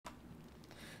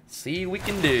See what we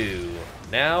can do.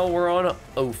 Now we're on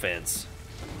offense.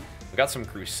 We got some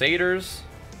Crusaders.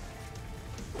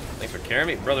 Thanks for carrying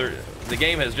me, brother. The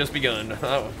game has just begun.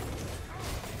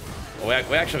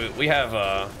 We have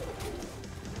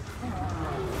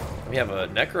a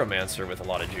Necromancer with a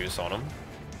lot of juice on him.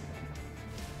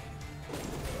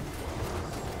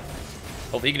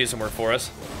 Hope he can do some work for us.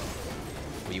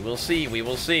 We will see. We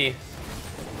will see.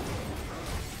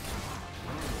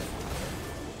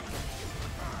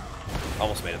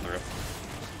 Almost made it through.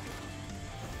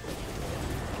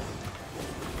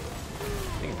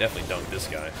 We can definitely dunk this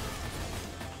guy.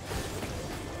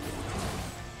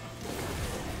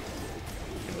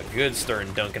 Give him a good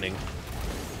stern dunkening.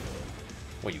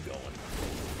 Where you going?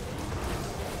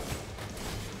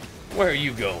 Where are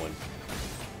you going?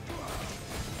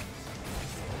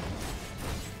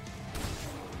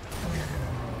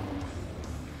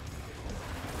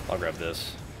 I'll grab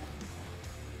this.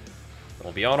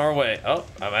 We'll be on our way. Oh,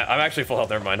 I'm actually full health.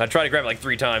 Never mind. I tried to grab it like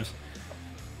 3 times.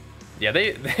 Yeah,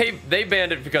 they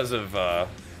banned it because of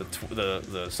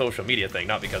the social media thing,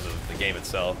 not because of the game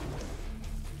itself.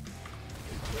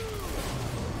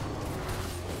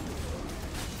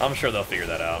 I'm sure they'll figure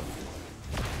that out.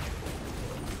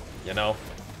 You know?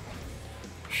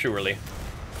 Surely.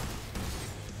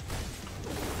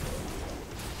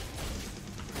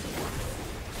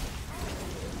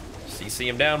 CC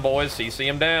him down, boys. CC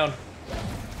him down.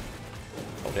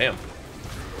 Oh, damn.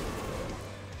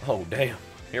 Oh, damn.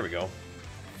 Here we go.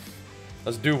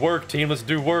 Let's do work, team. Let's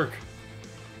do work.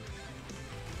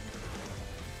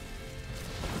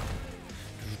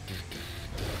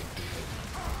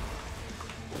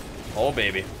 Oh,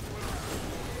 baby.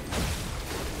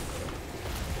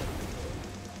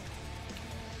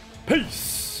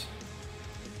 Peace.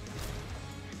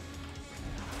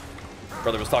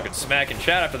 Brother was talking smack in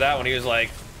chat after that when he was like,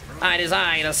 I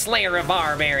design a slayer of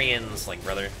barbarians. Like,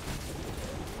 brother,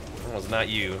 that was not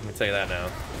you. Let me tell you that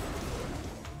now.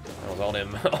 That was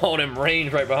all them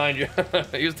range right behind you.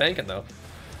 He was tanking, though.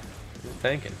 He was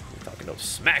tanking. You're talking no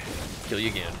smack. Kill you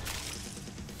again.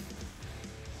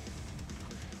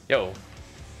 Yo,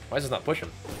 why is this not pushing?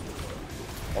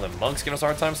 All them monks giving us a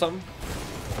hard time, something?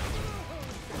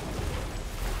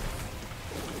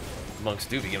 Monks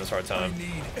do be giving us a hard time. I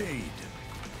need aid.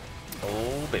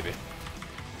 Oh, baby.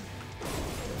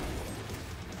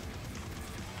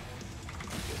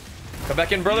 Come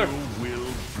back in, brother. You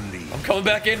will bleed. I'm coming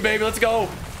back in, baby. Let's go.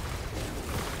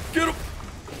 Get him.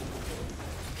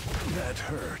 That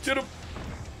hurt. Get him.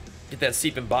 Get that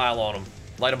seeping bile on him.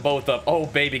 Light them both up. Oh,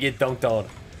 baby, get dunked on.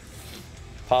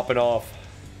 Popping off.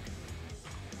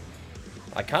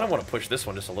 I kind of want to push this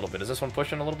one just a little bit. Is this one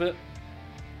pushing a little bit?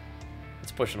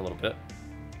 It's pushing a little bit.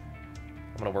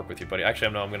 I'm gonna work with you, buddy.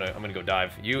 Actually, I'm gonna go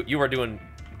dive. You are doing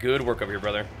good work over here,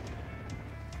 brother.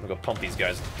 I'm gonna go pump these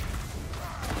guys.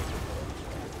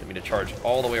 Didn't mean to charge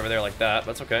all the way over there like that.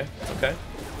 That's okay. That's okay.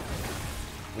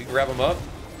 We grab them up.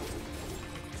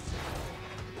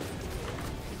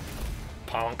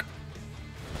 Ponk.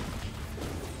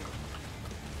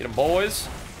 Get them, boys.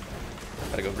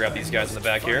 Gotta go grab these guys in the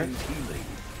back here.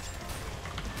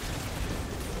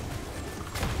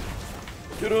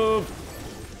 Get him!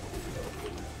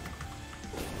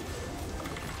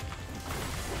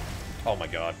 Oh my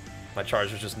god. My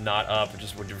charge was just not up. It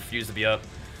just would refuse to be up.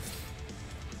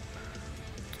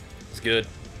 It's good.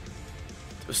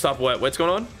 Stop what? What's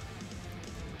going on?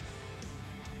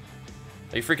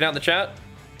 Are you freaking out in the chat?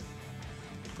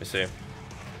 Let me see.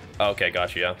 Oh, okay,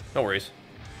 gotcha, yeah. No worries.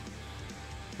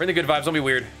 Bring the good vibes, don't be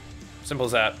weird. Simple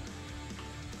as that.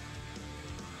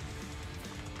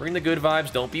 Bring the good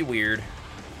vibes, don't be weird.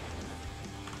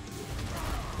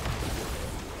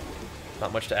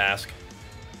 Not much to ask.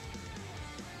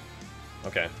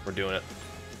 Okay, we're doing it.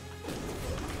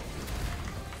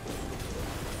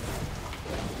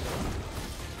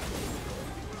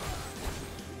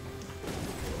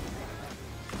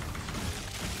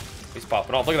 He's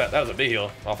popping off. Look at that. That was a big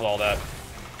heal off of all that.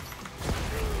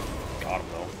 Got him,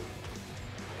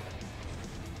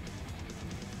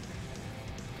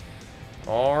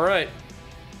 though. All right.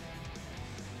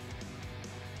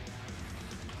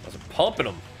 I was pumping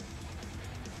him.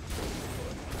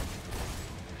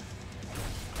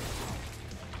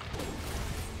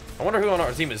 I wonder who on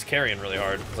our team is carrying really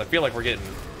hard, because I feel like we're getting...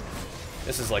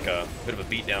 This is like a bit of a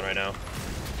beatdown right now.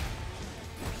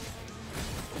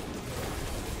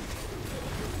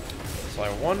 So I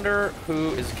wonder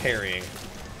who is carrying.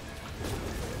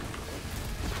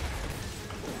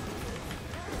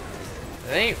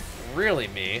 It ain't really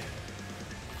me.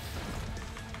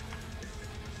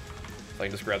 So I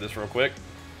can just grab this real quick.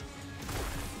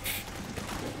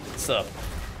 What's up?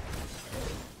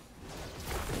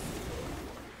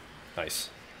 Nice.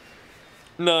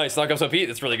 Nice. Knockups OP.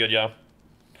 That's really good, yeah.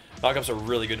 Knockups are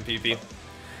really good in PvP.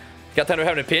 Got time to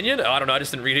have an opinion? Oh, I don't know. I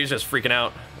just didn't read it. He's just freaking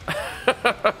out.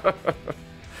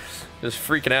 Just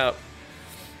freaking out.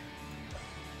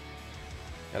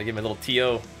 Gotta give him a little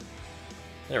TO.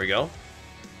 There we go.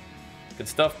 Good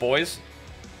stuff, boys.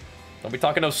 Don't be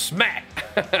talking no smack.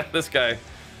 This guy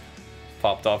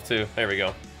popped off too. There we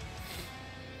go.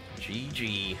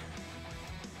 GG.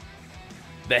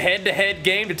 The head-to-head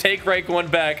game to take rank 1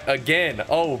 back again.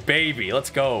 Oh, baby. Let's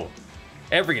go.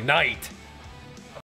 Every night.